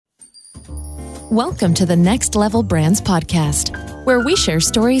Welcome to the Next Level Brands podcast, where we share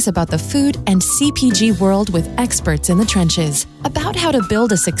stories about the food and CPG world with experts in the trenches about how to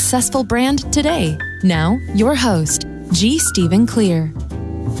build a successful brand today. Now, your host, G. Stephen Clear.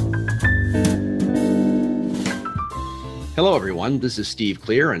 Hello, everyone. This is Steve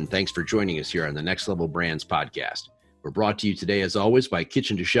Clear, and thanks for joining us here on the Next Level Brands podcast. We're brought to you today, as always, by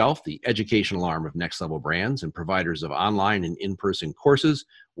Kitchen to Shelf, the educational arm of Next Level Brands and providers of online and in-person courses,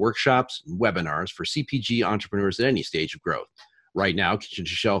 workshops, and webinars for CPG entrepreneurs at any stage of growth. Right now, Kitchen to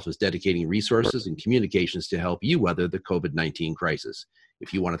Shelf is dedicating resources and communications to help you weather the COVID-19 crisis.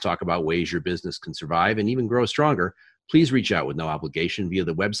 If you want to talk about ways your business can survive and even grow stronger, please reach out with no obligation via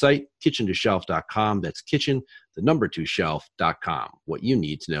the website, kitchen2shelf.com. That's kitchen, the number 2 shelf.com. What you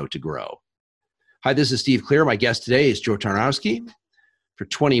need to know to grow. Hi, this is Steve Clear. My guest today is Joe Tarnowski. For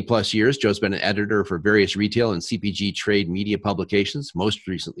 20 plus years, Joe's been an editor for various retail and CPG trade media publications, most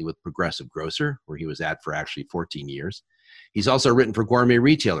recently with Progressive Grocer, where he was at for actually 14 years. He's also written for Gourmet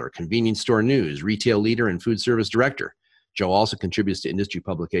Retailer, Convenience Store News, Retail Leader, and Food Service Director. Joe also contributes to industry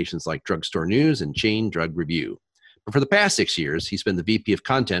publications like Drugstore News and Chain Drug Review. But for the past 6 years, he's been the VP of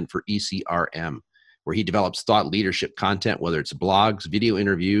Content for ECRM, where he develops thought leadership content, whether it's blogs, video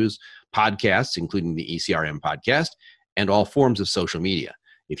interviews, podcasts, including the ECRM podcast, and all forms of social media.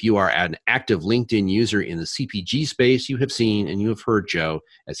 If you are an active LinkedIn user in the CPG space, you have seen and you have heard Joe,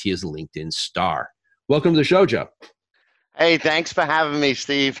 as he is a LinkedIn star. Welcome to the show, Joe. Hey, thanks for having me,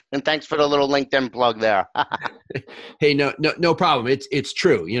 Steve, and thanks for the little LinkedIn plug there. Hey, no problem. It's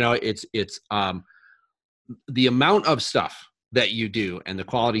true. You know, it's the amount of stuff that you do and the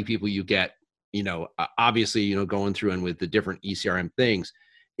quality of people you get. You know, obviously, you know, going through and with the different ECRM things,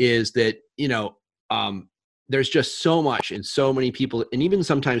 is that there's just so much and so many people, and even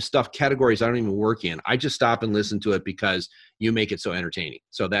sometimes stuff categories I don't even work in. I just stop and listen to it because you make it so entertaining.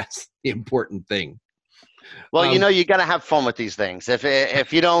 So that's the important thing. Well, you know, you got to have fun with these things.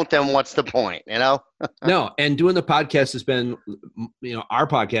 If you don't, then what's the point, you know? No, and doing the podcast has been, you know, our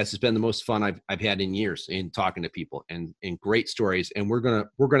podcast has been the most fun I've had in years in talking to people and great stories. And we're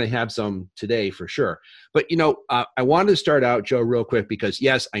gonna have some today for sure. But you know, I wanted to start out, Joe, real quick because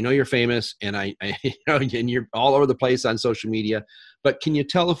yes, I know you're famous, and I you know, and you're all over the place on social media. But can you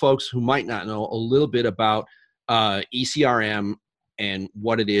tell the folks who might not know a little bit about ECRM and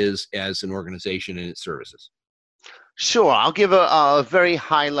what it is as an organization and its services? Sure. I'll give a very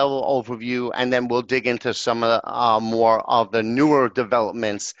high-level overview, and then we'll dig into some of the, more of the newer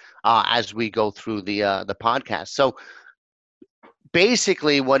developments as we go through the podcast. So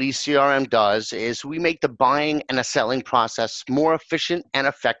basically what ECRM does is we make the buying and the selling process more efficient and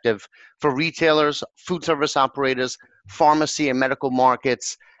effective for retailers, food service operators, pharmacy and medical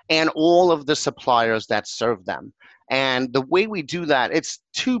markets, and all of the suppliers that serve them. And the way we do that, it's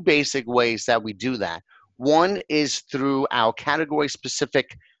two basic ways that we do that. One is through our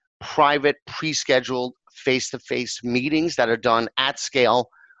category-specific, private, pre-scheduled, face-to-face meetings that are done at scale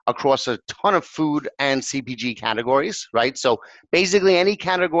across a ton of food and CPG categories, right? So basically any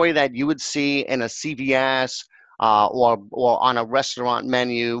category that you would see in a CVS or on a restaurant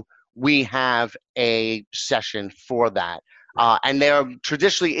menu, we have a session for that. And they're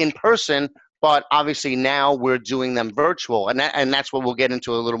traditionally in person, but obviously now we're doing them virtual, and that's what we'll get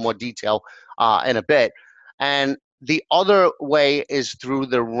into a little more detail in a bit. And the other way is through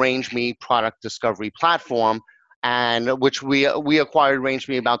the RangeMe product discovery platform, and which we acquired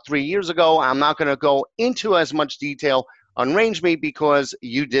RangeMe about 3 years ago. I'm not going to go into as much detail on RangeMe because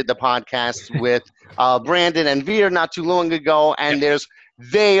you did the podcast with Brandon and Veer not too long ago, and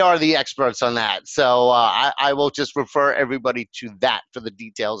they are the experts on that. So I will just refer everybody to that for the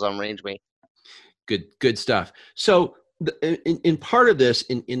details on RangeMe. Good stuff. So in part of this,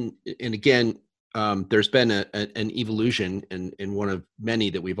 and again, there's been an evolution in one of many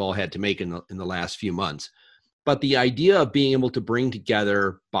that we've all had to make in the last few months. But the idea of being able to bring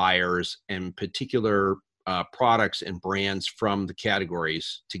together buyers and particular products and brands from the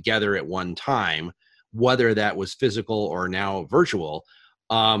categories together at one time, whether that was physical or now virtual,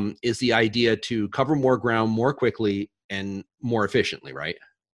 is the idea to cover more ground more quickly and more efficiently, right?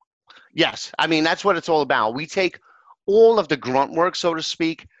 Yes. I mean, that's what it's all about. We take all of the grunt work, so to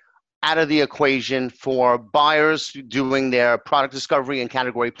speak, out of the equation for buyers doing their product discovery and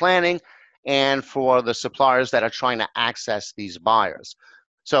category planning, and for the suppliers that are trying to access these buyers.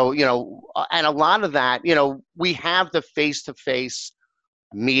 So, you know, and a lot of that, you know, we have the face-to-face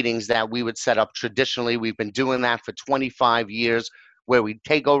meetings that we would set up traditionally. We've been doing that for 25 years, where we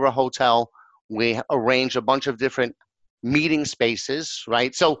take over a hotel, we arrange a bunch of different meeting spaces,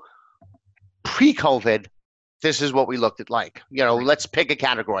 right? So pre-COVID, this is what we looked at like. You know, let's pick a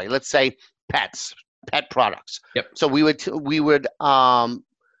category. Let's say pet products. Yep. So we would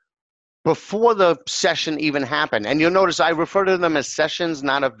before the session even happened, and you'll notice I refer to them as sessions,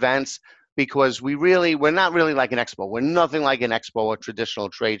 not events, because we're not really like an expo. We're nothing like an expo or traditional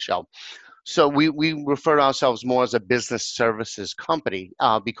trade show. So we refer to ourselves more as a business services company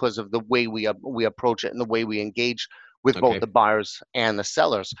because of the way we approach it and the way we engage with both the buyers and the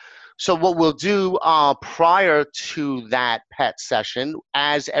sellers. So what we'll do prior to that pet session,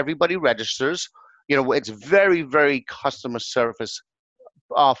 as everybody registers, it's very, very customer service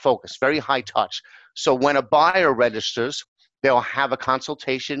focused, very high touch. So when a buyer registers, they'll have a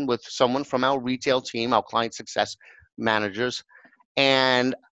consultation with someone from our retail team, our client success managers,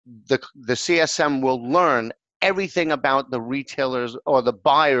 and the CSM will learn everything about the retailers or the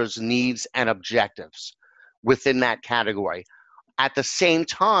buyer's needs and objectives within that category. At the same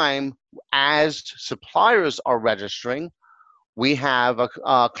time, as suppliers are registering, we have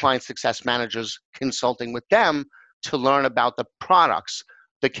client success managers consulting with them to learn about the products,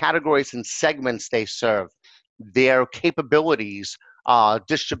 the categories and segments they serve, their capabilities,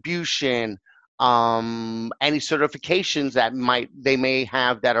 distribution, any certifications that they may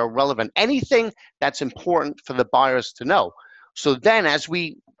have that are relevant, anything that's important for the buyers to know. So then as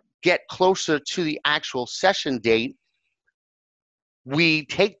we get closer to the actual session date, we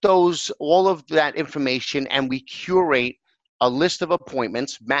take all of that information and we curate a list of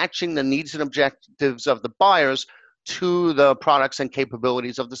appointments matching the needs and objectives of the buyers to the products and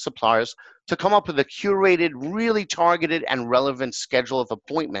capabilities of the suppliers to come up with a curated, really targeted and relevant schedule of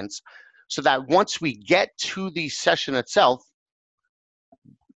appointments, so that once we get to the session itself,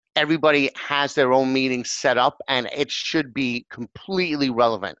 everybody has their own meeting set up and it should be completely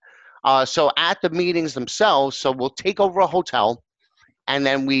relevant. So at the meetings themselves, so we'll take over a hotel and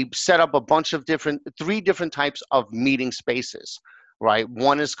then we set up a bunch of three different types of meeting spaces, right?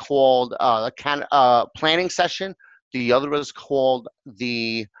 One is called a planning session. The other is called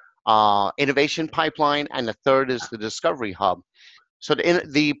the innovation pipeline, and the third is the discovery hub. So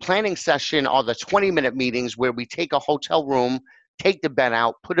the planning session are the 20-minute meetings where we take a hotel room, take the bed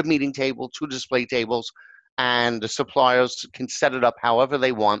out, put a meeting table, 2 display tables, and the suppliers can set it up however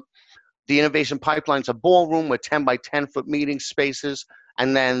they want. The innovation pipeline is a ballroom with 10 by 10 foot meeting spaces,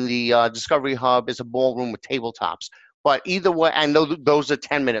 and then the discovery hub is a ballroom with tabletops. But either way, and those are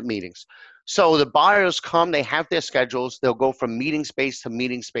 10-minute meetings. So the buyers come, they have their schedules, they'll go from meeting space to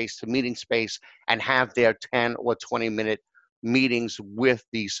meeting space to meeting space and have their 10 or 20-minute meetings with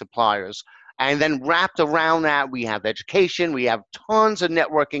the suppliers. And then wrapped around that, we have education, we have tons of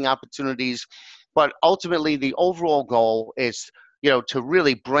networking opportunities, but ultimately the overall goal is, to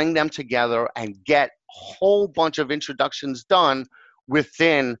really bring them together and get a whole bunch of introductions done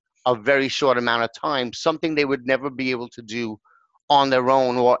within a very short amount of time, something they would never be able to do on their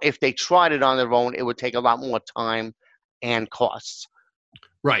own, or if they tried it on their own, it would take a lot more time and costs.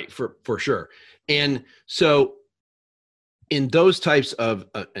 Right, for sure. And so in those types of,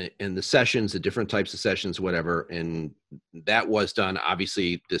 in the sessions, the different types of sessions, whatever, and that was done,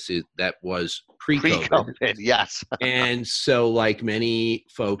 obviously that was pre-COVID. Yes. And so like many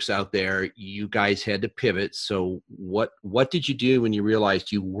folks out there, you guys had to pivot. So what did you do when you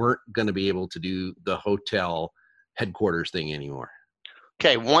realized you weren't going to be able to do the hotel headquarters thing anymore?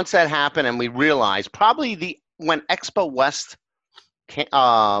 Okay, once that happened and we realized when Expo West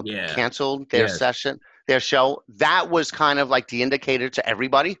canceled their their show, that was kind of like the indicator to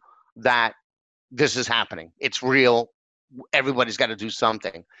everybody that this is happening. It's real. Everybody's got to do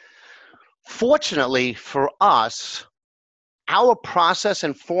something. Fortunately for us, our process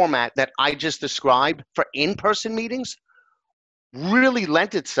and format that I just described for in-person meetings really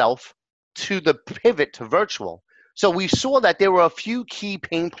lent itself to the pivot to virtual. So we saw that there were a few key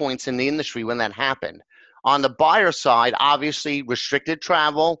pain points in the industry when that happened. On the buyer side, obviously restricted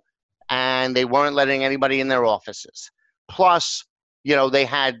travel, and they weren't letting anybody in their offices. Plus, they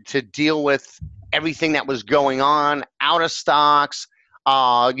had to deal with everything that was going on, out of stocks,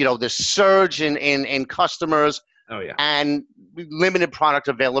 the surge in customers, and limited product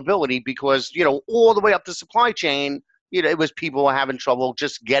availability because, all the way up the supply chain, it was people were having trouble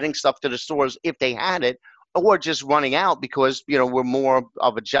just getting stuff to the stores if they had it, or just running out because, we're more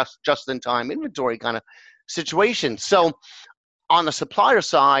of a just-in-time inventory kind of situation. So on the supplier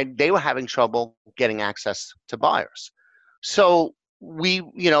side, they were having trouble getting access to buyers. So we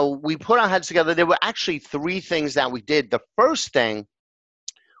put our heads together. There were actually 3 things that we did. The first thing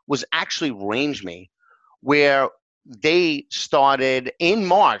was actually RangeMe, where they started in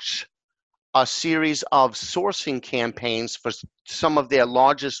March a series of sourcing campaigns for some of their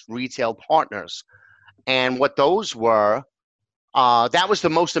largest retail partners. And what those were That was the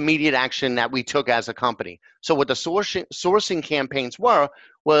most immediate action that we took as a company. So what the sourcing campaigns were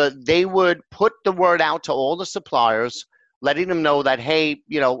they would put the word out to all the suppliers, letting them know that, hey,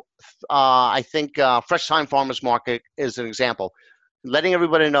 I think Fresh Time Farmers Market is an example, letting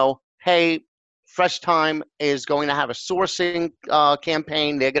everybody know, hey, Fresh Time is going to have a sourcing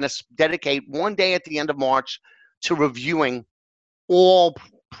campaign. They're going to dedicate one day at the end of March to reviewing all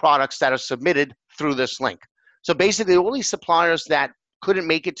products that are submitted through this link. So basically, all these suppliers that couldn't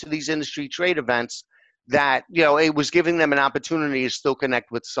make it to these industry trade events, that, it was giving them an opportunity to still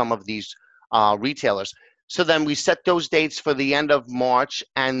connect with some of these retailers. So then we set those dates for the end of March,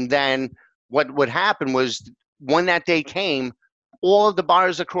 and then what would happen was when that day came, all of the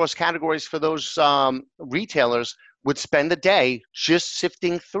buyers across categories for those retailers would spend the day just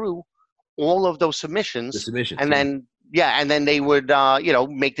sifting through all of those submissions. And then they would,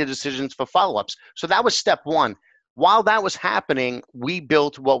 make the decisions for follow-ups. So that was step one. While that was happening, we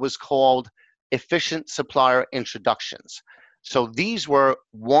built what was called efficient supplier introductions. So these were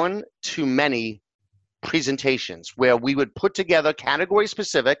one-to-many presentations where we would put together category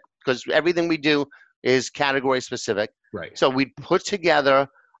specific, because everything we do is category specific. Right. So we'd put together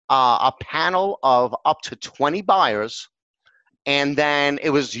a panel of up to 20 buyers, and then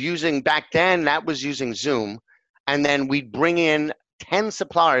back then that was using Zoom. And then we'd bring in 10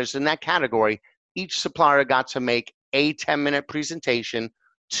 suppliers in that category. Each supplier got to make a 10-minute presentation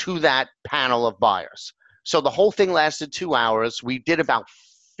to that panel of buyers. So the whole thing lasted 2 hours. We did about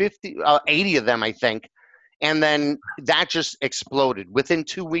 80 of them, I think. And then that just exploded. Within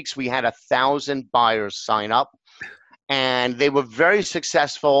 2 weeks, we had 1,000 buyers sign up. And they were very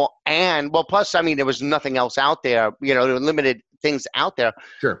successful. And, plus, there was nothing else out there. There were limited things out there.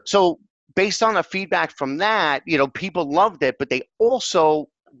 Sure. So based on the feedback from that, people loved it, but they also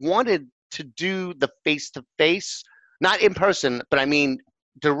wanted to do the face-to-face, not in person, but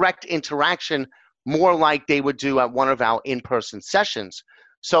direct interaction, more like they would do at one of our in-person sessions.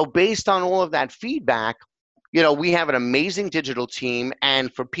 So based on all of that feedback, we have an amazing digital team.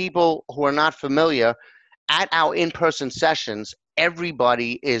 And for people who are not familiar, at our in-person sessions,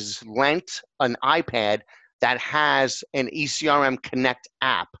 everybody is lent an iPad that has an ECRM Connect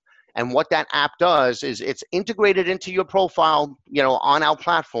app. And what that app does is it's integrated into your profile, on our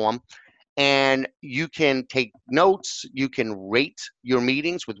platform, and you can take notes, you can rate your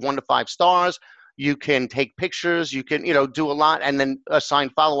meetings with 1 to 5 stars, you can take pictures, you can, do a lot, and then assign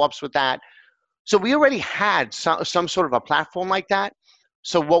follow-ups with that. So we already had some sort of a platform like that.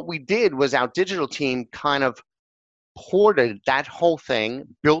 So what we did was our digital team kind of ported that whole thing,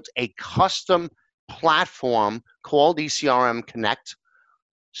 built a custom platform called ECRM Connect,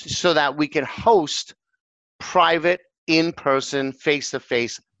 so that we can host private, in-person,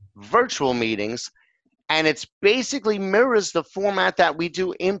 face-to-face virtual meetings. And it's basically mirrors the format that we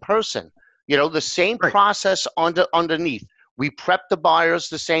do in person. The same Right. process underneath. We prep the buyers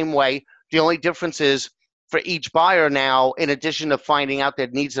the same way. The only difference is for each buyer now, in addition to finding out their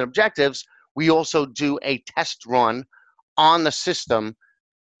needs and objectives, we also do a test run on the system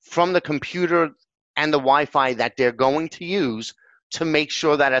from the computer and the Wi-Fi that they're going to use to make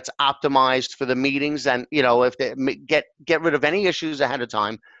sure that it's optimized for the meetings, and if they get rid of any issues ahead of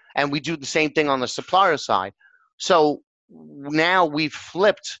time. And we do the same thing on the supplier side. So now we've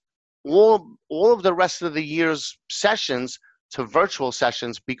flipped all of the rest of the year's sessions to virtual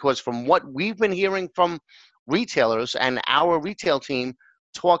sessions, because from what we've been hearing from retailers, and our retail team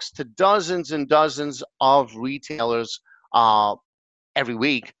talks to dozens and dozens of retailers every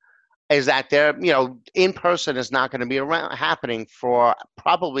week, is that they're, in person is not going to be happening for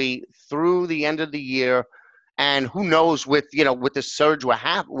probably through the end of the year. And who knows with the surge we're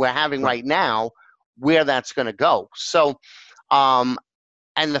having right now, where that's going to go. So, and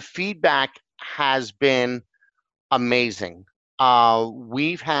the feedback has been amazing.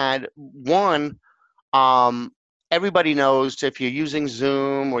 We've had everybody knows if you're using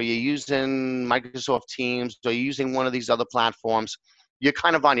Zoom or you're using Microsoft Teams or you're using one of these other platforms, you're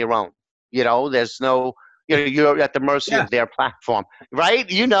kind of on your own. There's no, you're at the mercy of their platform, right?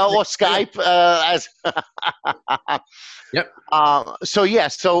 Or Skype as. Yep.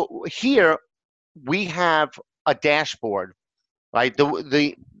 So here we have a dashboard, right?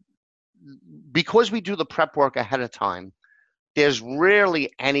 Because we do the prep work ahead of time, there's rarely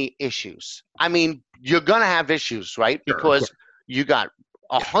any issues. You're going to have issues, right? Sure, because you got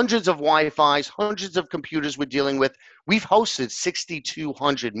hundreds of Wi-Fis, hundreds of computers we're dealing with. We've hosted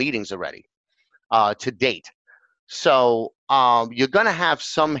 6,200 meetings already to date. So you're going to have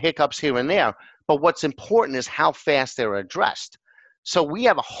some hiccups here and there. But what's important is how fast they're addressed. So we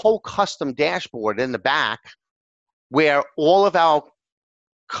have a whole custom dashboard in the back where all of our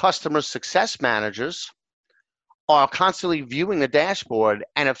customer success managers are constantly viewing the dashboard.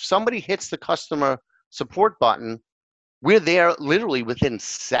 And if somebody hits the customer support button, we're there literally within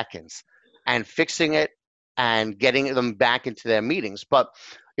seconds and fixing it and getting them back into their meetings. But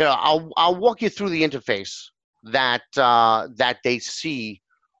I'll walk you through the interface that they see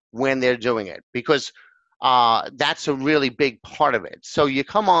when they're doing it, because that's a really big part of it. So you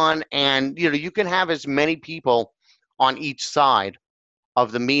come on, and you can have as many people on each side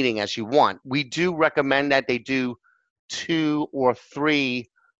of the meeting as you want. We do recommend that they do 2 or 3,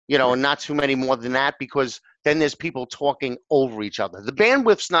 not too many more than that, because then there's people talking over each other. The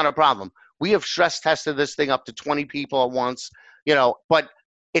bandwidth's not a problem. We have stress tested this thing up to 20 people at once, but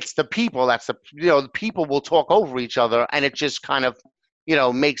it's the people the people will talk over each other, and it just kind of,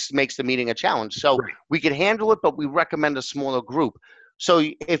 makes the meeting a challenge. So we can handle it, but we recommend a smaller group. So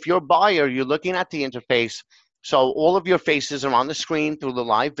if you're a buyer, you're looking at the interface. So all of your faces are on the screen through the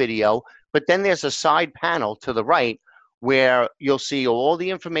live video, but then there's a side panel to the right where you'll see all the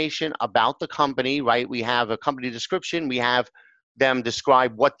information about the company, right? We have a company description. We have them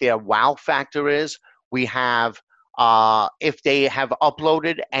describe what their wow factor is. We have if they have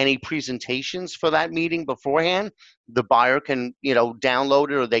uploaded any presentations for that meeting beforehand, the buyer can, download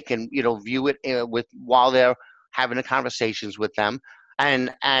it, or they can, view it while they're having the conversations with them.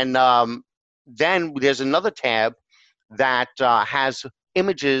 And then there's another tab that has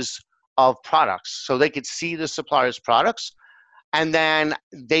images of products, so they could see the supplier's products. And then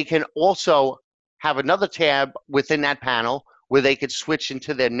they can also have another tab within that panel where they could switch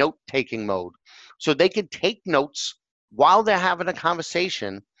into their note-taking mode. So they could take notes while they're having a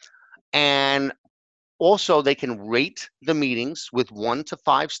conversation, and also they can rate the meetings with 1 to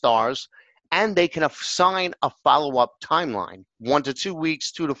 5 stars, and they can assign a follow-up timeline, 1 to 2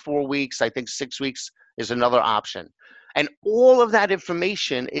 weeks, 2 to 4 weeks. I think 6 weeks is another option. And all of that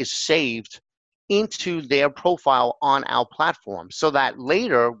information is saved into their profile on our platform, so that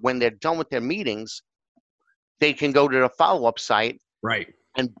later, when they're done with their meetings, they can go to the follow-up site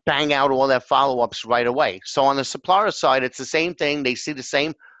and bang out all their follow-ups right away. So on the supplier side, it's the same thing. They see the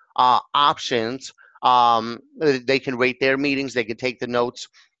same options. They can rate their meetings. They can take the notes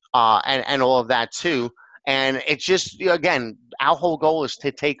and all of that too. And it's just, again, our whole goal is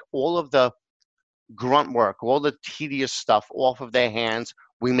to take all of the grunt work, all the tedious stuff off of their hands.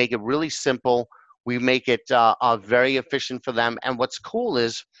 We make it really simple. We make it very efficient for them. And what's cool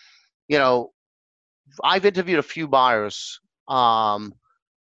is, I've interviewed a few buyers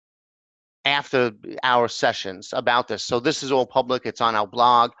after our sessions about this. So this is all public. It's on our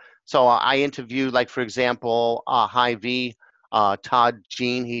blog. So I interviewed, like, for example, Hy-Vee, Todd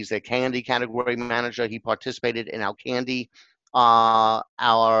Jean. He's a candy category manager. He participated in our candy,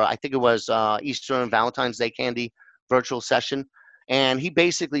 I think it was Easter and Valentine's Day candy virtual session. And he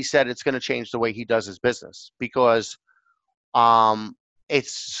basically said it's going to change the way he does his business, because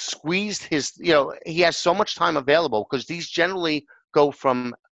it's squeezed his, he has so much time available, because these generally go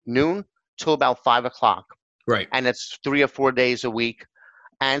from noon till about 5 o'clock. Right. And it's 3 or 4 days a week.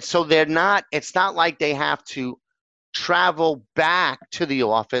 And so it's not like they have to travel back to the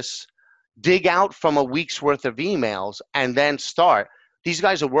office, dig out from a week's worth of emails, and then start. These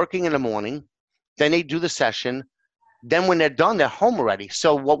guys are working in the morning, then they do the session. Then when they're done, they're home already.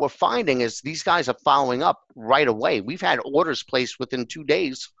 So what we're finding is these guys are following up right away. We've had orders placed within 2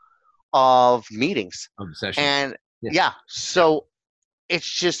 days of meetings. Of the session. And so it's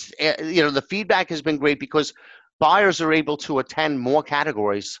just, the feedback has been great, because buyers are able to attend more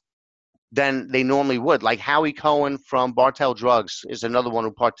categories than they normally would. Like Howie Cohen from Bartell Drugs is another one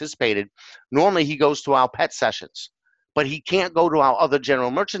who participated. Normally he goes to our pet sessions, but he can't go to our other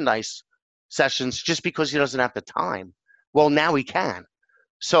general merchandise sessions just because he doesn't have the time. Well, now he can.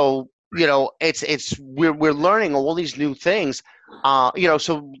 So, we're learning all these new things.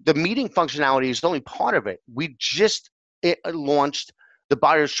 So the meeting functionality is only part of it. We just launched the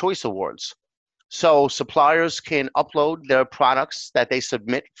Buyer's Choice Awards. So suppliers can upload their products that they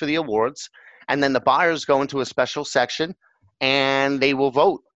submit for the awards, and then the buyers go into a special section, and they will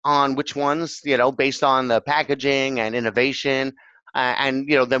vote on which ones, based on the packaging and innovation, and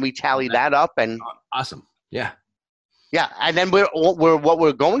then we tally that up. And awesome, yeah. And then what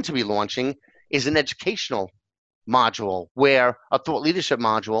we're going to be launching is an educational module, where a thought leadership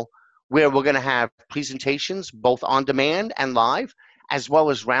module, where we're going to have presentations both on demand and live, as well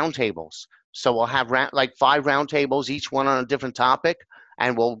as roundtables. So we'll have 5 roundtables, each one on a different topic,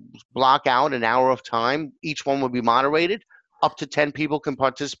 and we'll block out an hour of time. Each one will be moderated. Up to 10 people can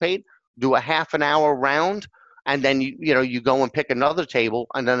participate, do a half an hour round, and then you go and pick another table,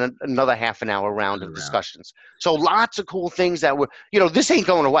 and then another half an hour round of discussions. So lots of cool things that this ain't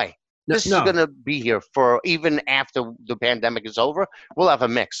going away. This is going to be here for even after the pandemic is over. We'll have a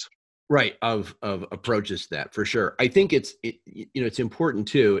mix. Right, of approaches to that, for sure. I think it's important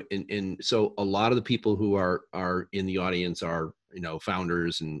too, and so a lot of the people who are in the audience are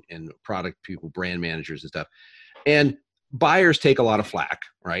founders and product people, brand managers and stuff, and buyers take a lot of flack,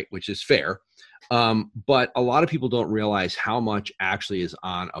 right, which is fair, but a lot of people don't realize how much actually is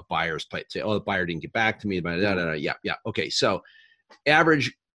on a buyer's plate. Say, oh, the buyer didn't get back to me, yeah, okay. So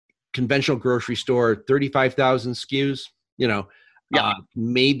average conventional grocery store, 35,000 SKUs,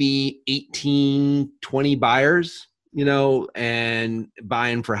 maybe 18, 20 buyers, and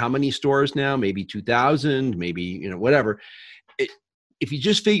buying for how many stores now? Maybe 2,000, maybe, whatever. If you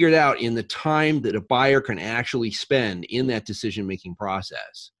just figure it out in the time that a buyer can actually spend in that decision-making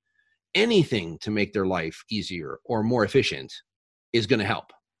process, anything to make their life easier or more efficient is going to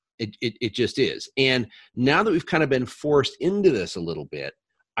help. It just is. And now that we've kind of been forced into this a little bit,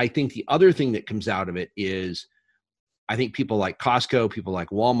 I think the other thing that comes out of it is, I think people like Costco, people like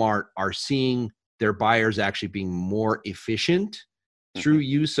Walmart are seeing their buyers actually being more efficient through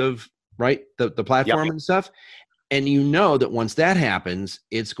use of the platform and stuff. And that once that happens,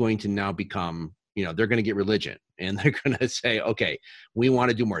 it's going to now become, they're going to get religion, and they're going to say, okay, we want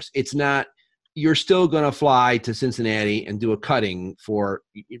to do more. It's not, you're still going to fly to Cincinnati and do a cutting for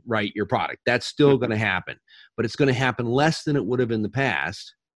your product. That's still going to happen, but it's going to happen less than it would have in the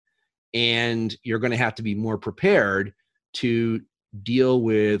past. And you're going to have to be more prepared to deal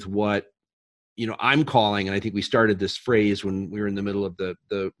with what, I'm calling, and I think we started this phrase when we were in the middle of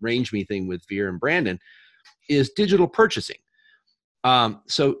the Range Me thing with Veer and Brandon, is digital purchasing.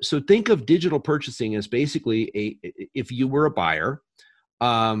 So think of digital purchasing as basically if you were a buyer,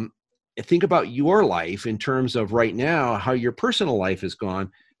 think about your life in terms of right now, how your personal life has gone.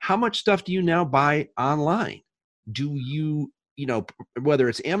 How much stuff do you now buy online? Do you, whether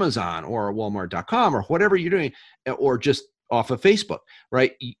it's Amazon or Walmart.com or whatever you're doing, or just off of Facebook,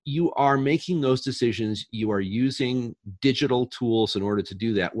 right? You are making those decisions. You are using digital tools in order to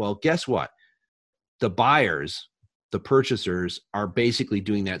do that. Well, guess what? The buyers, the purchasers are basically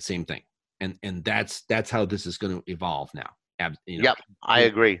doing that same thing. And that's how this is going to evolve now. Yep, I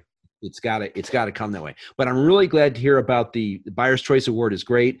agree. It's got to come that way. But I'm really glad to hear about the Buyer's Choice Award is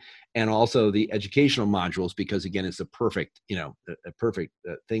great, and also the educational modules, because again, it's a perfect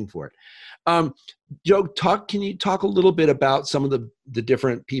thing for it. Joe, can you talk a little bit about some of the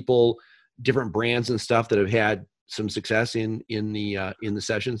different people, different brands and stuff that have had some success in the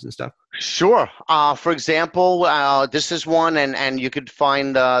sessions and stuff? Sure. For example, this is one, and you could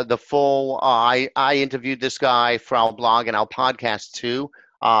find the full. I interviewed this guy for our blog and our podcast too.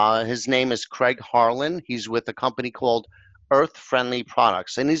 His name is Craig Harlan. He's with a company called Earth Friendly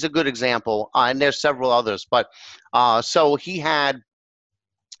Products, and he's a good example. And there's several others, but so he has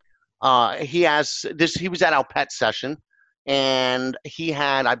this. He was at our pet session, and he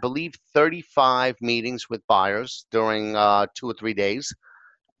had, I believe, 35 meetings with buyers during 2 or 3 days,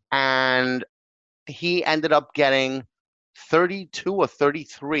 and he ended up getting 32 or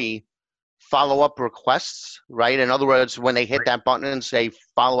 33 follow-up requests, right? In other words, when they hit that button and say,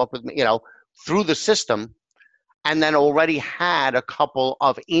 follow up with me, through the system, and then already had a couple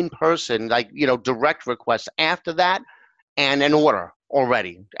of in-person, direct requests after that, and an order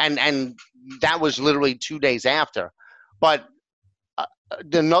already. And that was literally 2 days after. But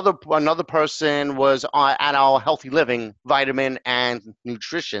another person was at our Healthy Living vitamin and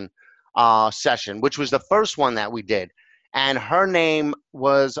nutrition session, which was the first one that we did. And her name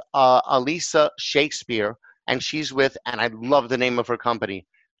was Elisa Shakespeare, and she's with, and I love the name of her company,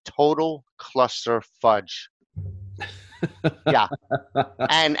 Total Cluster Fudge. Yeah.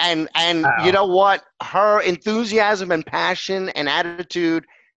 And wow. You know what? Her enthusiasm and passion and attitude,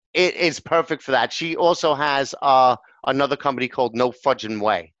 it is perfect for that. She also has another company called No Fudging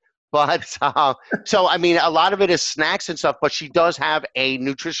Way. But so, I mean, a lot of it is snacks and stuff, but she does have a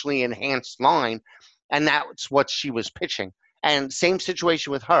nutritionally enhanced line, and that's what she was pitching. And same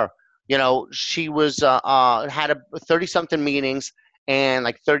situation with her. She was had 30-something meetings and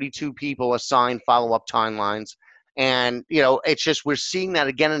like 32 people assigned follow-up timelines. And, it's just, we're seeing that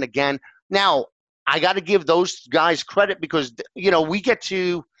again and again. Now, I got to give those guys credit because, we get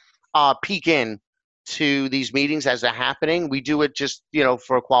to peek in to these meetings as they're happening. We do it just,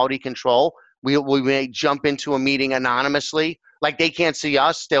 for quality control. We may jump into a meeting anonymously. Like, they can't see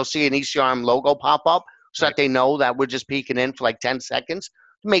us. They'll see an ECRM logo pop up so that they know that we're just peeking in for like 10 seconds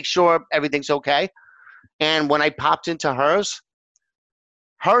to make sure everything's okay. And when I popped into hers,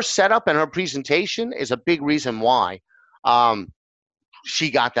 her setup and her presentation is a big reason why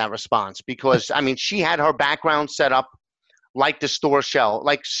she got that response, because I mean, she had her background set up like the store shelf,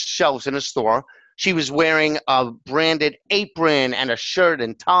 like shelves in a store. She was wearing a branded apron and a shirt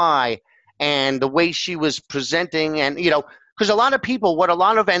and tie, and the way she was presenting, and because a lot of people,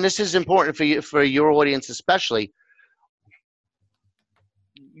 and this is important for you, for your audience especially,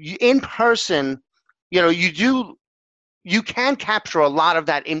 in person, you can capture a lot of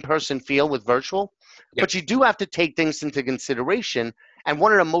that in-person feel with virtual, Yep. but you do have to take things into consideration. And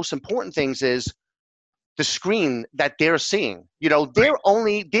one of the most important things is the screen that they're seeing.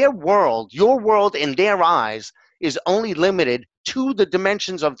 Their world, your world in their eyes, is only limited to the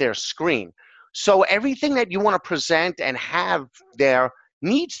dimensions of their screen. So everything that you want to present and have there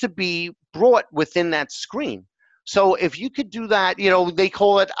needs to be brought within that screen. So if you could do that, they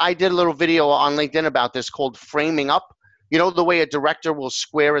call it, I did a little video on LinkedIn about this called framing up. The way a director will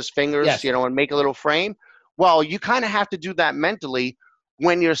square his fingers, Yes. and make a little frame. Well, you kind of have to do that mentally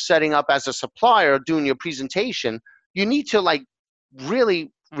when you're setting up as a supplier, doing your presentation. You need to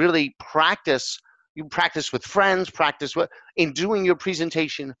really, really practice. You practice with friends, in doing your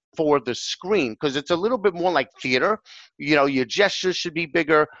presentation for the screen, because it's a little bit more like theater. Your gestures should be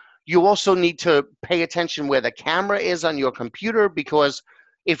bigger. You also need to pay attention where the camera is on your computer, because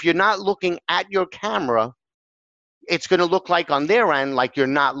if you're not looking at your camera, it's going to look like on their end, like you're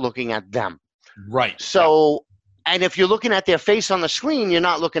not looking at them. Right. So, and if you're looking at their face on the screen, you're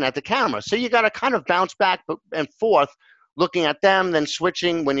not looking at the camera. So you got to kind of bounce back and forth, looking at them, then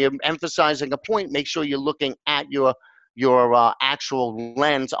switching. When you're emphasizing a point, make sure you're looking at your actual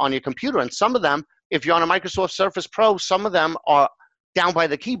lens on your computer. And some of them, if you're on a Microsoft Surface Pro, some of them are down by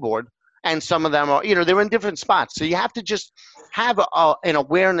the keyboard, and some of them are, they're in different spots. So you have to just have an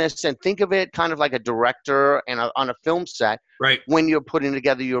awareness and think of it kind of like a director on a film set, Right. when you're putting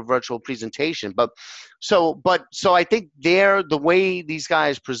together your virtual presentation. So I think the way these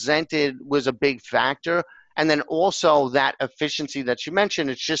guys presented was a big factor. And then also that efficiency that you mentioned,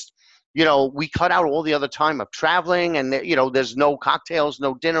 it's just, we cut out all the other time of traveling, and there's no cocktails,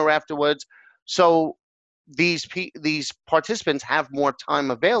 no dinner afterwards. So these participants have more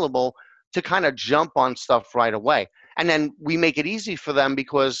time available to kind of jump on stuff right away. And then we make it easy for them,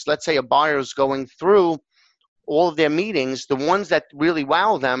 because let's say a buyer's going through all of their meetings, the ones that really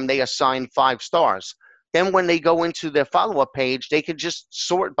wow them, they assign 5 stars. Then when they go into their follow-up page, they can just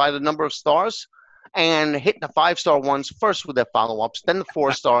sort by the number of stars and hit the 5-star ones first with their follow-ups, then the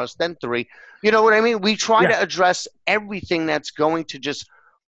 4 stars, then 3. You know what I mean? We try to address everything that's going to just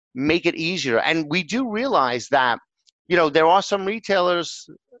make it easier. And we do realize that, there are some retailers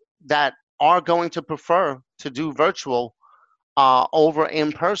that are going to prefer to do virtual over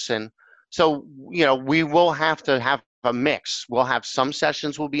in person. So, we will have to have a mix. We'll have some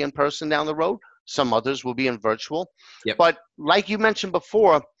sessions will be in person down the road. Some others will be in virtual. Yep. But like you mentioned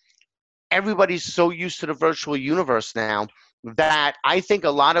before, everybody's so used to the virtual universe now that I think a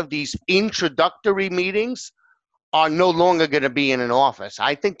lot of these introductory meetings are no longer going to be in an office.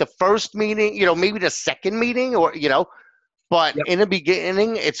 I think the first meeting, maybe the second meeting, or, but in the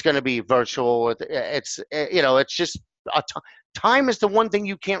beginning, it's going to be virtual. It's just time is the one thing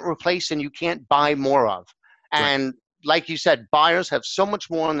you can't replace and you can't buy more of. And like you said, buyers have so much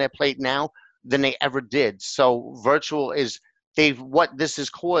more on their plate now than they ever did. So virtual is, what this has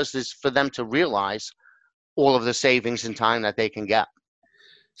caused is for them to realize all of the savings in time that they can get.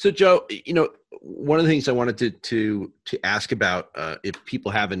 So Joe, one of the things I wanted to ask about, if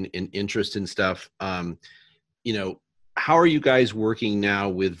people have an interest in stuff, how are you guys working now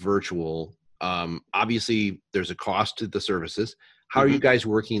with virtual? Obviously there's a cost to the services. How are you guys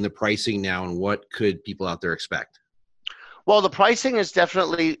working the pricing now, and what could people out there expect? Well, the pricing is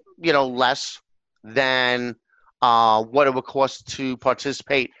definitely, less than what it would cost to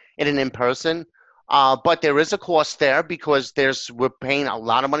participate in an in-person. But there is a cost there, because we're paying a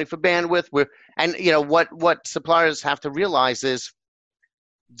lot of money for bandwidth. What suppliers have to realize is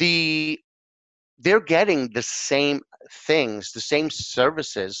they're getting the same things, the same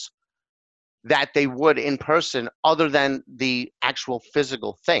services that they would in person, other than the actual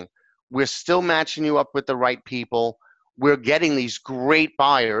physical thing. We're still matching you up with the right people. We're getting these great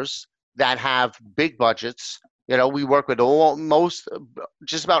buyers that have big budgets. We work with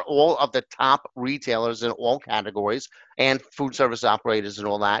just about all of the top retailers in all categories, and food service operators and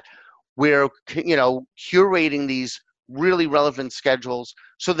all that. We're, curating these really relevant schedules.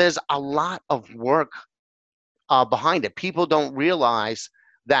 So there's a lot of work behind it. People don't realize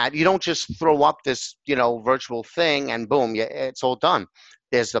that you don't just throw up this, virtual thing and boom, it's all done.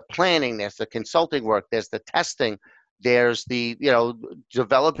 There's the planning, there's the consulting work, there's the testing, There's the,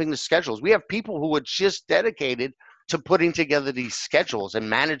 developing the schedules. We have people who are just dedicated to putting together these schedules and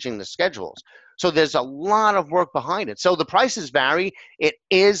managing the schedules. So there's a lot of work behind it. So the prices vary. It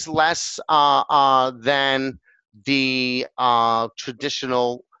is less than the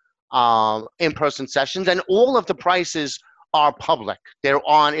traditional in-person sessions, and all of the prices are public. They're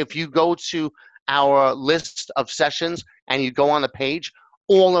on, if you go to our list of sessions and you go on the page,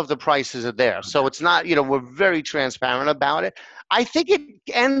 all of the prices are there. So it's not, we're very transparent about it. I think it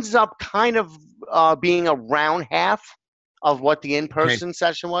ends up kind of being around half of what the in-person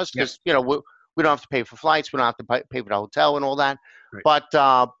session was, because, we don't have to pay for flights. We don't have to pay for the hotel and all that. Right. But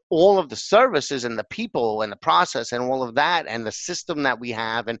all of the services and the people and the process and all of that and the system that we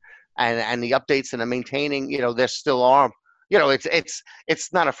have and the updates and the maintaining, there still are, it's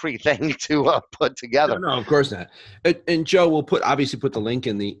not a free thing to put together. No, of course not. And Joe, we'll obviously put the link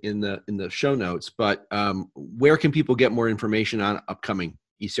in the show notes, but where can people get more information on upcoming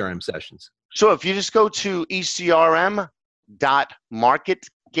ECRM sessions? Sure. If you just go to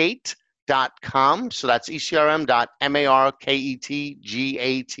ecrm.marketgate.com. So that's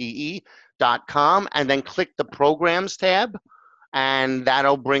ecrm.marketgate.com, and then click the programs tab, and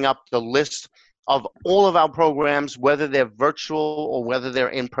that'll bring up the list of all of our programs, whether they're virtual or whether they're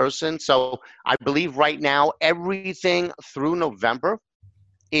in person. So I believe right now everything through November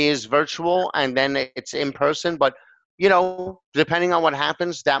is virtual, and then it's in person. But, depending on what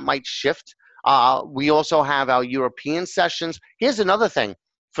happens, that might shift. We also have our European sessions. Here's another thing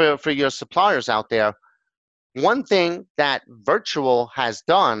for your suppliers out there. One thing that virtual has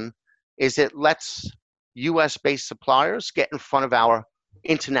done is it lets US-based suppliers get in front of our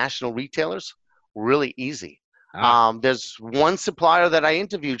international retailers really easy. There's one supplier that I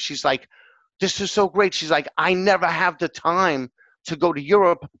interviewed. She's like, this is so great. She's like, I never have the time to go to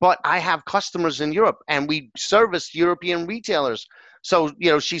Europe, but I have customers in Europe, and we service European retailers. So,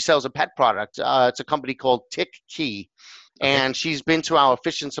 she sells a pet product. It's a company called Tick Key. And she's been to our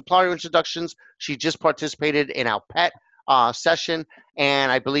efficient supplier introductions. She just participated in our pet session,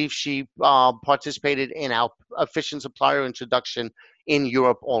 and I believe she participated in our efficient supplier introduction in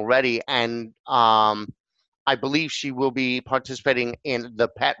Europe already. And I believe she will be participating in the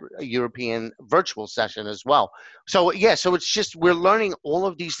pet European virtual session as well. So so it's just, we're learning all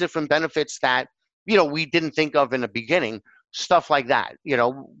of these different benefits that, we didn't think of in the beginning, stuff like that,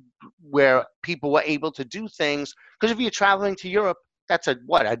 where people were able to do things. Because if you're traveling to Europe, that's a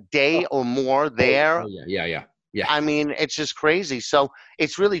day or more there. Oh, yeah. I mean, it's just crazy. So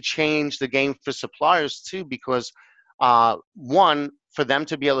it's really changed the game for suppliers too, because one, for them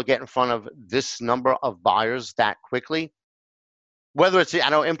to be able to get in front of this number of buyers that quickly, whether it's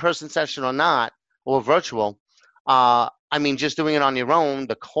in-person session or not, or virtual, just doing it on your own,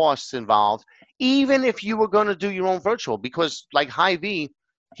 the costs involved, even if you were going to do your own virtual, because like Hy-Vee,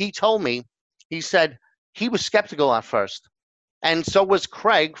 he told me, he said he was skeptical at first. And so was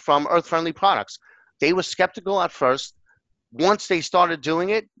Craig from Earth Friendly Products. They were skeptical at first. Once they started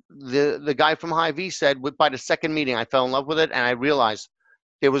doing it, the guy from Hy-Vee said, by the second meeting, I fell in love with it, and I realized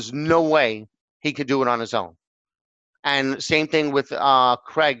there was no way he could do it on his own. And same thing with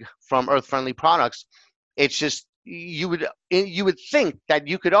Craig from Earth Friendly Products. It's just, you would think that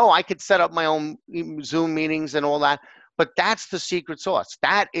you could, I could set up my own Zoom meetings and all that, but that's the secret sauce.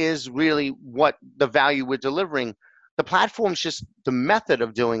 That is really what the value we're delivering. The platform's just the method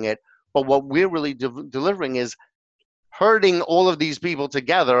of doing it, but what we're really delivering is herding all of these people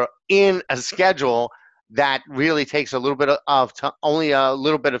together in a schedule that really takes only a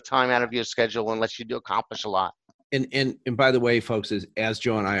little bit of time out of your schedule and lets you accomplish a lot. And by the way, folks, as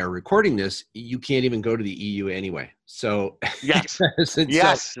Joe and I are recording this, you can't even go to the EU anyway. So yes,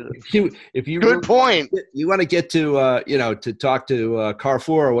 yes. So if you good point. You want to get to to talk to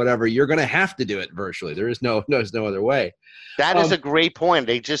Carrefour or whatever, you're going to have to do it virtually. There's no other way. That is a great point.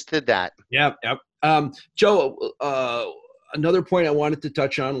 They just did that. Yep. Joe, another point I wanted to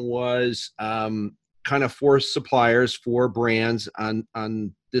touch on was kind of for suppliers, for brands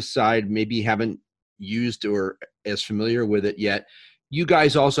on this side, maybe haven't used or as familiar with it yet. You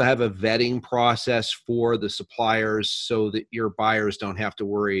guys also have a vetting process for the suppliers so that your buyers don't have to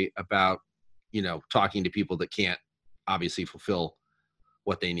worry about, talking to people that can't obviously fulfill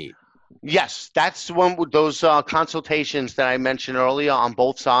what they need. Yes, that's one with those consultations that I mentioned earlier on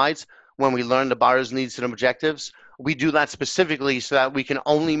both sides. When we learn the buyer's needs and objectives, we do that specifically so that we can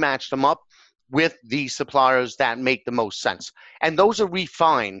only match them up with the suppliers that make the most sense. And those are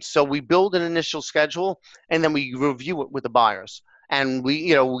refined. So we build an initial schedule and then we review it with the buyers. And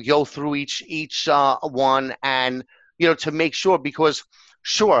we go through each one and, to make sure, because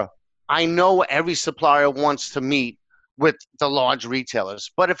sure, I know every supplier wants to meet with the large retailers.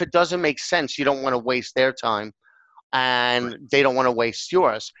 But if it doesn't make sense, you don't want to waste their time and they don't want to waste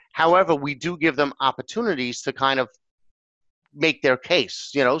yours. However, we do give them opportunities to kind of make their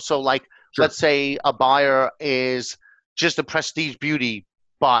case, so like, Sure. let's say a buyer is just a prestige beauty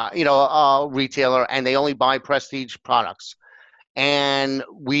retailer, and they only buy prestige products. And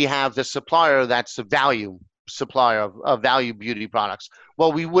we have the supplier that's a value supplier of value beauty products.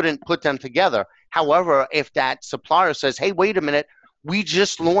 Well, we wouldn't put them together. However, if that supplier says, hey, wait a minute, we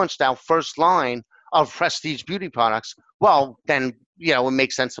just launched our first line of prestige beauty products, well, then, it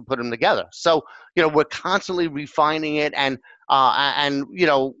makes sense to put them together. So, we're constantly refining it. And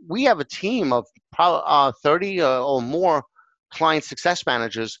we have a team of 30 or more client success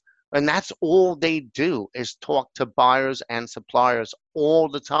managers, and that's all they do is talk to buyers and suppliers all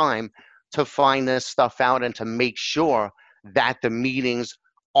the time to find this stuff out and to make sure that the meetings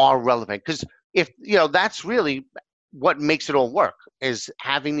are relevant. Because if, that's really what makes it all work, is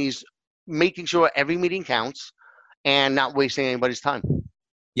making sure every meeting counts and not wasting anybody's time.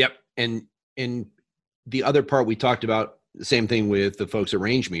 Yep. And the other part we talked about, the same thing with the folks at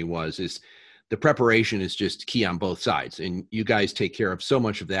RangeMe is the preparation is just key on both sides. And you guys take care of so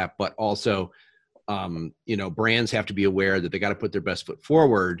much of that, but also, brands have to be aware that they got to put their best foot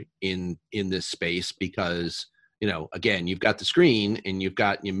forward in this space because, again, you've got the screen and you've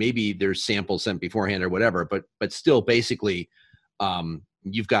got, maybe there's samples sent beforehand or whatever, but still basically,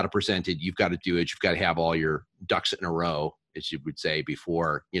 you've got to present it, you've got to do it, you've got to have all your ducks in a row, as you would say,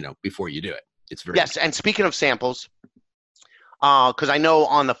 before you do it. It's very yes. And speaking of samples, because I know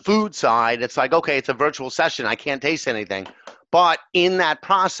on the food side, it's like, okay, it's a virtual session, I can't taste anything. But in that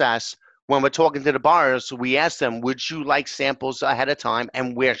process, when we're talking to the buyers, we ask them, would you like samples ahead of time,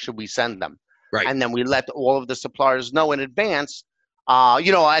 and where should we send them? right. And then we let all of the suppliers know in advance.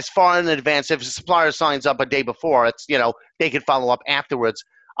 As far in advance, if a supplier signs up a day before, it's, they can follow up afterwards.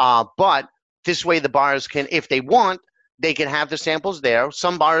 But this way the buyers can, if they want, they can have the samples there.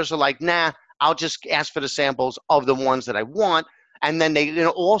 Some buyers are like, nah, I'll just ask for the samples of the ones that I want. And then they,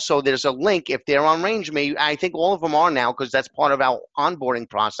 also there's a link if they're on RangeMe. I think all of them are now because that's part of our onboarding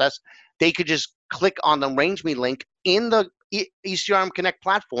process. They could just click on the RangeMe link in the ECRM Connect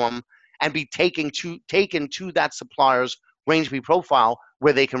platform and be taken to that supplier's RangeMe profile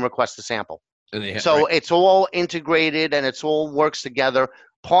where they can request a sample. It's all integrated and it's all works together.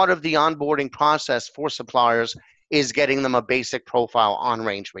 Part of the onboarding process for suppliers is getting them a basic profile on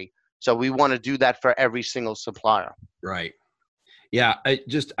RangeMe. So we want to do that for every single supplier. Right. Yeah. I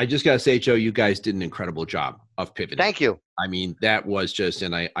just got to say, Joe, you guys did an incredible job of pivoting. Thank you. I mean, that was just,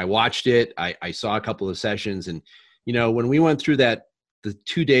 and I watched it. I saw a couple of sessions, and, when we went through the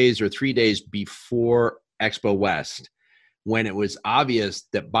 2 days or 3 days before Expo West, when it was obvious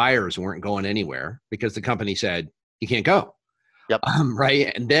that buyers weren't going anywhere because the company said, you can't go. Yep.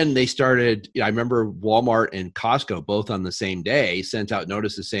 Right. And then they started, I remember Walmart and Costco both on the same day sent out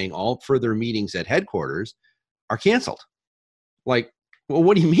notices saying all further meetings at headquarters are canceled. Like, well,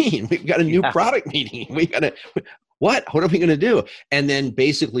 what do you mean? We've got a new product meeting. What are we going to do? And then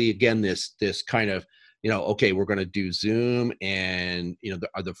basically, again, this kind of, okay, we're going to do Zoom. And,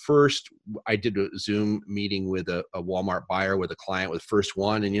 the first, I did a Zoom meeting with a Walmart buyer with a client with first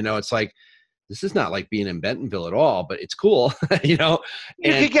one. And, it's like, this is not like being in Bentonville at all, but it's cool, You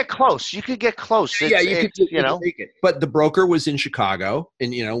could get close. You could get close. You could take it. But the broker was in Chicago,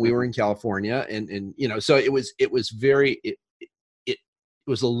 and we were in California, and so it was it was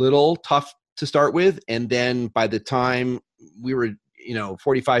a little tough to start with, and then by the time we were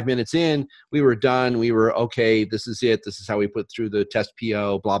 45 minutes in, we were done. We were okay. This is it. This is how we put through the test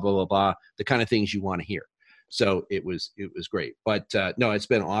PO. Blah blah blah blah. The kind of things you want to hear. So it was great, but no, it's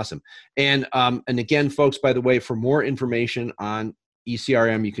been awesome. And again, folks, by the way, for more information on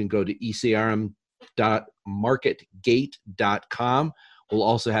ECRM, you can go to ecrm.marketgate.com. We'll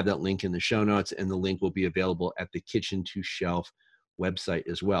also have that link in the show notes, and the link will be available at the Kitchen to Shelf website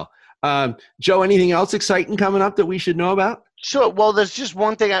as well. Joe, anything else exciting coming up that we should know about? Sure. Well, there's just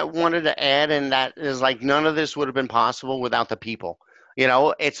one thing I wanted to add, and that is like none of this would have been possible without the people.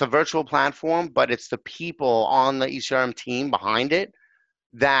 It's a virtual platform, but it's the people on the ECRM team behind it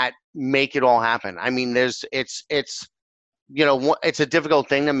that make it all happen. I mean, it's a difficult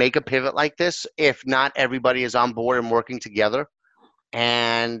thing to make a pivot like this if not everybody is on board and working together.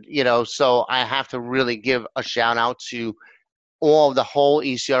 And, so I have to really give a shout out to all of the whole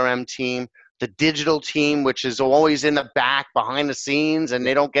ECRM team, the digital team, which is always in the back behind the scenes, and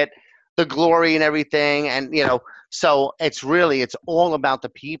they don't get the glory and everything. And, so it's all about the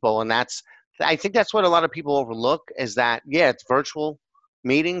people. And I think that's what a lot of people overlook is that, yeah, it's virtual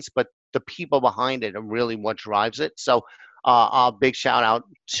meetings, but the people behind it are really what drives it. So a big shout out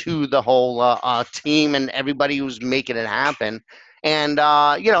to the whole team and everybody who's making it happen. And,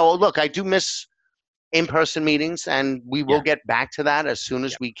 look, I do miss in-person meetings, and we will get back to that as soon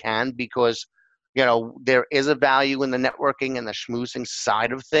as we can, because, there is a value in the networking and the schmoozing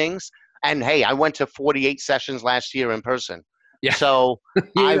side of things. And hey, I went to 48 sessions last year in person. Yeah. So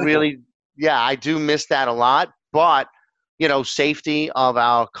I do miss that a lot. But, safety of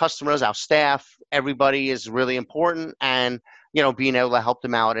our customers, our staff, everybody is really important. And, being able to help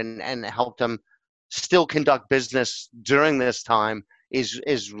them out and help them still conduct business during this time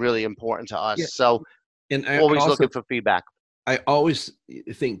is really important to us. Yeah. So and always looking for feedback. I always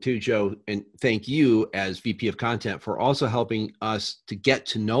think too, Joe, and thank you as VP of Content for also helping us to get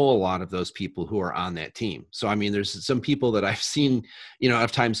to know a lot of those people who are on that team. So, I mean, there's some people that I've seen,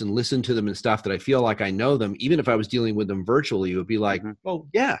 at times and listened to them and stuff that I feel like I know them. Even if I was dealing with them virtually, it would be like, oh,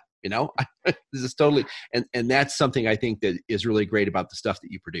 yeah, this is totally, and that's something I think that is really great about the stuff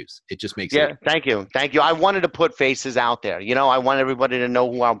that you produce. It just makes it. Thank you. I wanted to put faces out there. I want everybody to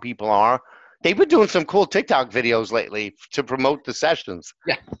know who our people are. They've been doing some cool TikTok videos lately to promote the sessions.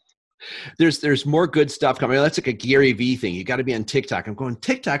 Yeah. There's more good stuff coming. That's like a Gary Vee thing. You got to be on TikTok. I'm going,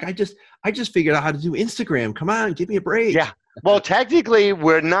 TikTok? I just figured out how to do Instagram. Come on, give me a break. Yeah. Well, technically,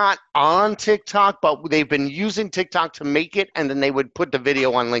 we're not on TikTok, but they've been using TikTok to make it, and then they would put the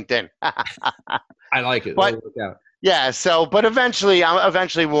video on LinkedIn. I like it. But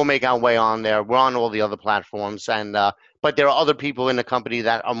eventually we'll make our way on there. We're on all the other platforms, and but there are other people in the company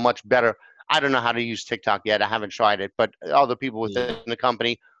that are much better. I don't know how to use TikTok yet. I haven't tried it, but other people within the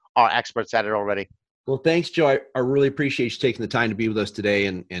company are experts at it already. Well, thanks, Joe. I really appreciate you taking the time to be with us today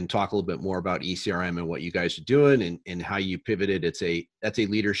and talk a little bit more about ECRM and what you guys are doing and how you pivoted. That's a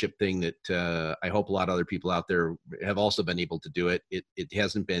leadership thing that I hope a lot of other people out there have also been able to do it. It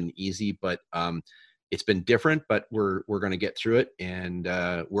hasn't been easy, but it's been different, but we're going to get through it, and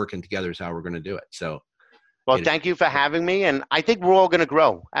working together is how we're going to do it. So. Well, thank you for having me, and I think we're all going to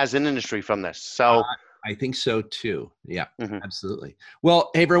grow as an industry from this. So I think so too. Yeah, absolutely.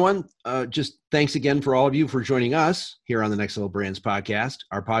 Well, hey everyone, just thanks again for all of you for joining us here on the Next Level Brands podcast.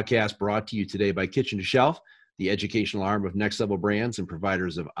 Our podcast brought to you today by Kitchen to Shelf, the educational arm of Next Level Brands and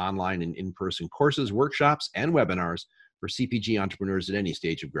providers of online and in-person courses, workshops, and webinars for CPG entrepreneurs at any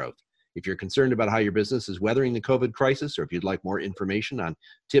stage of growth. If you're concerned about how your business is weathering the COVID crisis, or if you'd like more information on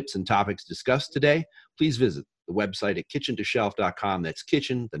tips and topics discussed today, please visit the website at kitchen2shelf.com. That's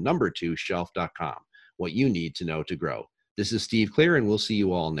kitchen, 2 shelf.com. What you need to know to grow. This is Steve Clear, and we'll see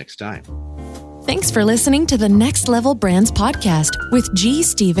you all next time. Thanks for listening to the Next Level Brands podcast with G.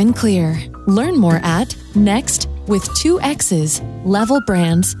 Stephen Clear. Learn more at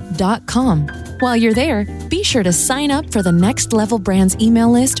levelbrands.com. While you're there, be sure to sign up for the Next Level Brands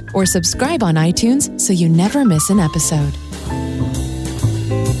email list or subscribe on iTunes so you never miss an episode.